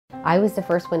I was the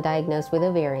first one diagnosed with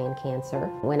ovarian cancer.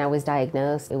 When I was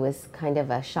diagnosed, it was kind of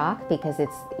a shock because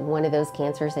it's one of those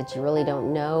cancers that you really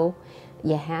don't know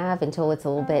you have until it's a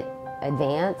little bit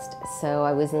advanced. So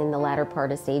I was in the latter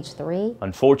part of stage 3.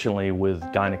 Unfortunately, with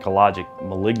gynecologic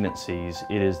malignancies,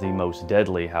 it is the most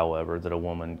deadly, however, that a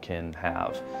woman can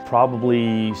have.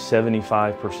 Probably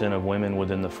 75% of women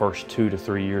within the first 2 to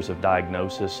 3 years of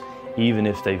diagnosis, even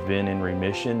if they've been in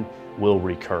remission, will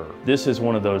recur. This is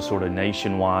one of those sort of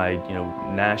nationwide,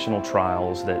 national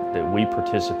trials that we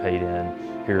participate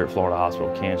in here at Florida Hospital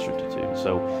Cancer Institute.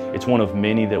 So it's one of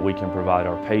many that we can provide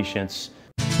our patients.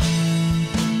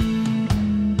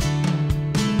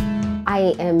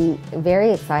 I am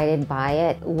very excited by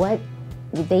it. What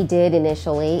they did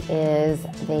initially is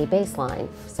they baseline.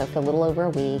 So for a little over a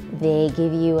week, they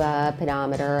give you a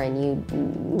pedometer and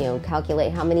you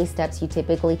calculate how many steps you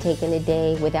typically take in a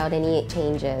day without any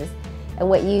changes, and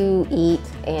what you eat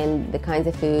and the kinds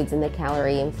of foods and the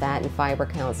calorie and fat and fiber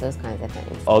counts, those kinds of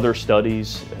things. Other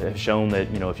studies have shown that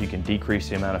if you can decrease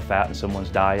the amount of fat in someone's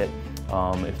diet,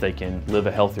 if they can live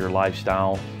a healthier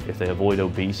lifestyle, if they avoid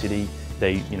obesity,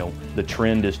 the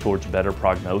trend is towards better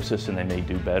prognosis and they may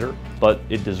do better, but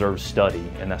it deserves study,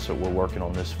 and that's what we're working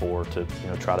on this for, to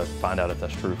try to find out if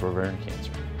that's true for ovarian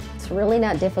cancer. It's really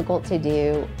not difficult to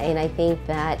do, and I think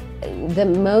that the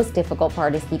most difficult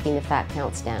part is keeping the fat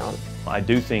counts down. I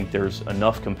do think there's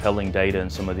enough compelling data in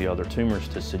some of the other tumors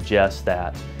to suggest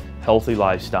that healthy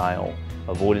lifestyle,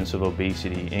 avoidance of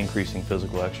obesity, increasing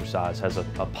physical exercise has a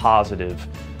positive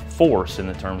force in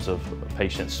the terms of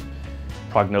patients'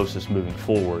 prognosis moving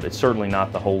forward. It's certainly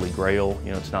not the holy grail,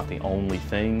 it's not the only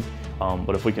thing,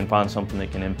 but if we can find something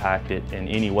that can impact it in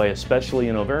any way, especially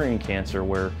in ovarian cancer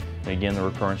where, again, the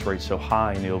recurrence rate's so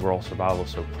high and the overall survival is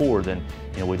so poor, then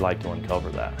we'd like to uncover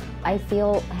that. I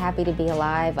feel happy to be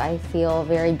alive. I feel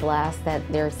very blessed that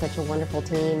there's such a wonderful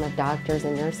team of doctors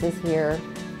and nurses here,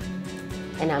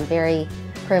 and I'm very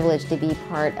privileged to be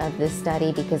part of this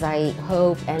study because I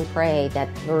hope and pray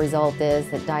that the result is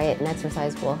that diet and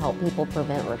exercise will help people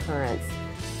prevent recurrence.